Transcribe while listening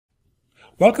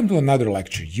Welcome to another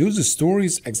lecture, User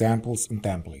Stories, Examples and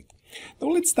Template. Now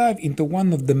let's dive into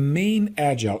one of the main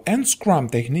Agile and Scrum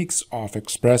techniques of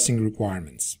expressing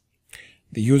requirements,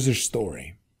 the user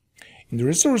story. In the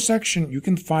resource section, you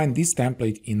can find this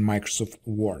template in Microsoft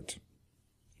Word.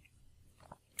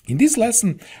 In this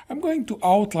lesson, I'm going to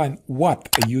outline what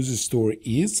a user story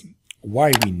is,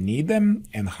 why we need them,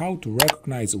 and how to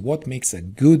recognize what makes a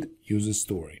good user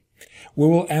story. We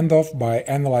will end off by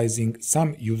analyzing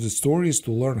some user stories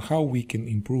to learn how we can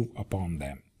improve upon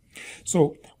them.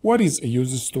 So, what is a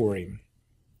user story?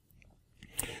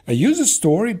 A user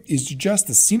story is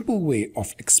just a simple way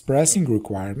of expressing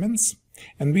requirements,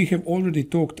 and we have already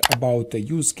talked about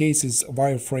use cases,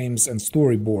 wireframes, and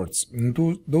storyboards.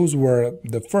 And those were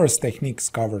the first techniques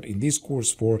covered in this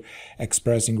course for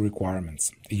expressing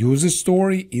requirements. A user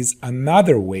story is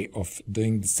another way of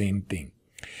doing the same thing.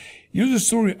 User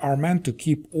stories are meant to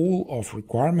keep all of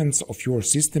requirements of your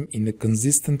system in a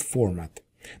consistent format.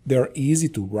 They are easy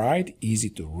to write, easy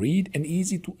to read, and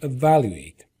easy to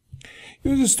evaluate.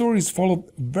 User stories follow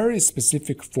a very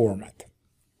specific format.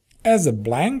 As a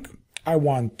blank, I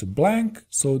want to blank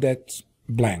so that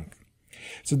blank.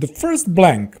 So the first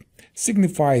blank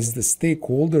signifies the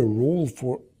stakeholder role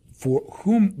for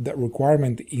whom the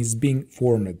requirement is being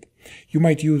formed. You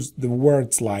might use the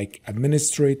words like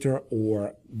administrator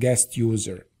or guest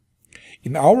user.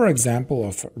 In our example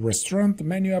of restaurant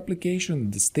menu application,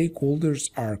 the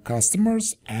stakeholders are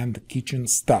customers and kitchen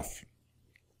staff.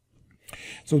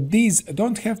 So these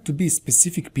don't have to be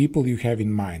specific people you have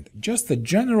in mind, just a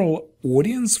general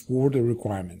audience for the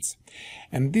requirements.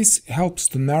 And this helps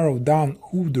to narrow down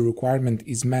who the requirement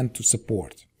is meant to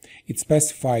support. It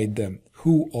specifies the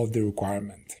who of the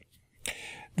requirement.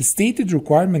 The stated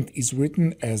requirement is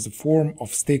written as a form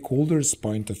of stakeholders'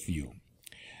 point of view.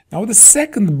 Now the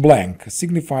second blank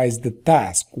signifies the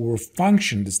task or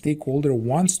function the stakeholder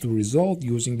wants to resolve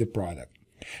using the product.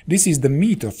 This is the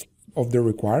meat of the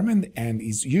requirement and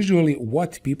is usually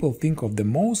what people think of the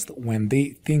most when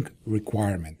they think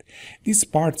requirement. This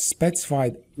part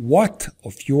specifies what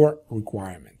of your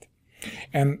requirement.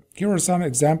 And here are some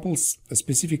examples, a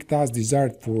specific task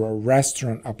desired for a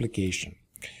restaurant application.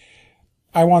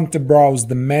 I want to browse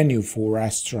the menu for a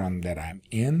restaurant that I'm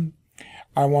in.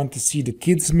 I want to see the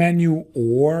kids menu,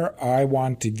 or I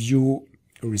want to view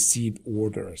received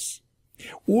orders.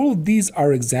 All of these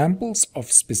are examples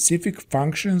of specific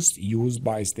functions used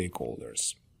by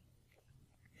stakeholders.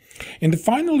 And the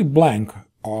final blank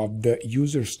of the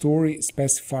user story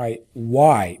specify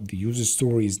why the user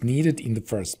story is needed in the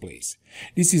first place.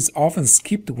 This is often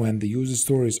skipped when the user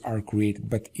stories are created,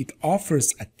 but it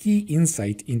offers a key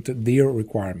insight into their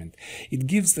requirement. It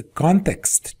gives the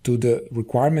context to the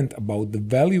requirement about the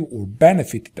value or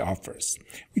benefit it offers,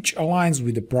 which aligns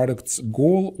with the product's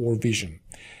goal or vision.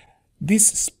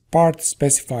 This part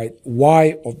specifies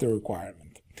why of the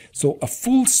requirement. So a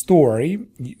full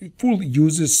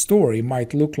user story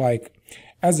might look like,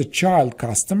 as a child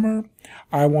customer,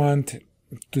 I want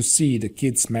to see the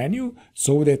kids menu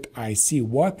so that I see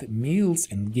what meals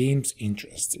and games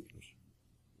interested me.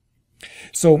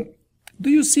 So, do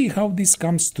you see how this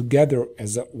comes together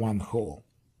as a one whole?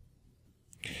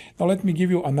 Now let me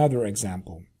give you another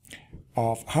example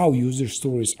of how user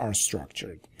stories are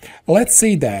structured. Let's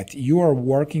say that you are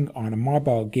working on a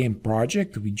mobile game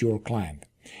project with your client,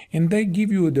 and they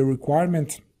give you the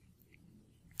requirement,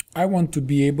 I want to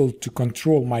be able to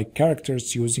control my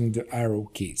characters using the arrow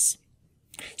keys.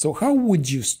 So how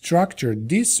would you structure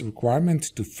this requirement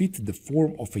to fit the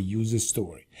form of a user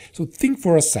story? So think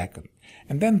for a second,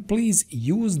 and then please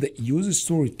use the user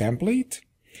story template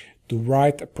to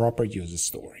write a proper user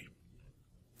story.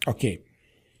 Okay,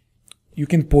 you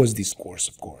can pause this course,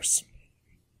 of course.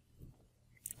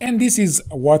 And this is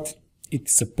what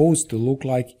it's supposed to look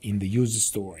like in the user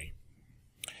story.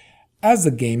 As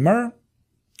a gamer,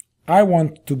 I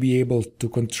want to be able to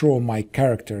control my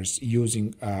characters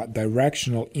using a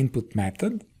directional input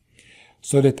method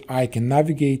so that I can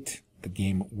navigate the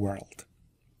game world.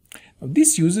 Now,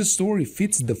 this user story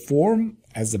fits the form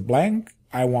as a blank.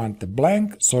 I want a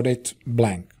blank so that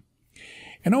blank.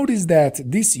 And notice that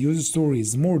this user story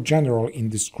is more general in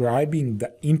describing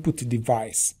the input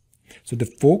device. So to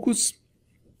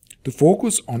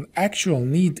focus on actual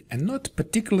need and not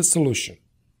particular solution.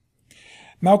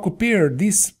 Now compare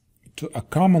this to a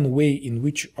common way in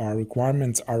which our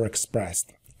requirements are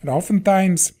expressed. And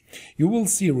oftentimes, you will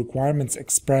see requirements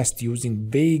expressed using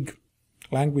vague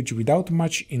language without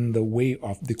much in the way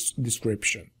of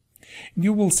description.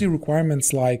 You will see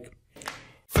requirements like,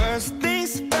 first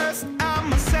things first,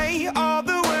 I'ma say all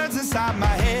the words inside my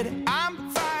head. I'm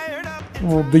fired up.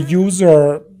 Or the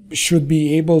user should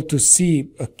be able to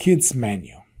see a kid's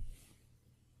menu.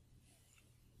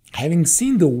 Having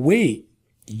seen the way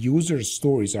user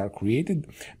stories are created,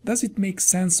 does it make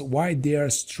sense why they are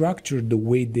structured the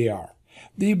way they are?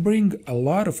 They bring a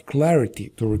lot of clarity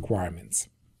to requirements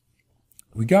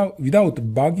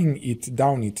without bogging it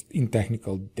down in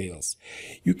technical details.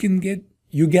 You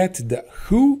get the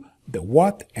who, the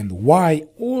what, and why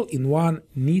all in one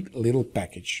neat little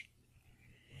package.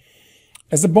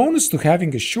 As a bonus to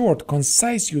having a short,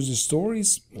 concise user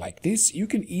stories like this, you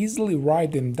can easily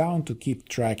write them down to keep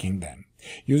tracking them.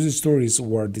 User stories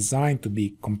were designed to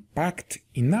be compact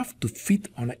enough to fit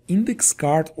on an index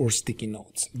card or sticky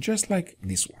notes, just like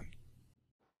this one.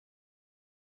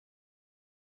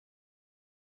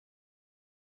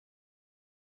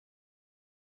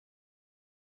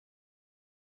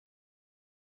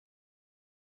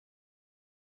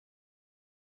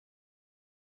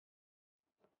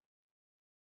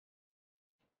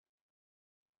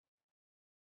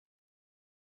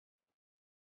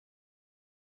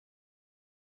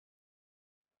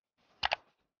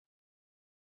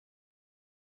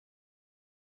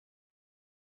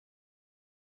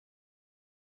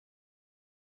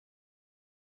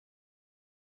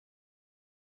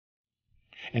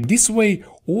 And this way,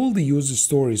 all the user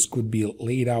stories could be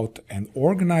laid out and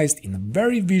organized in a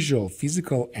very visual,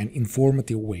 physical, and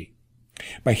informative way.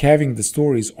 By having the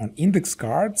stories on index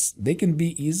cards, they can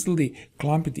be easily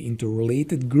clumped into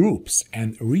related groups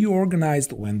and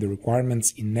reorganized when the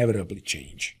requirements inevitably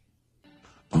change.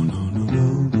 Oh no.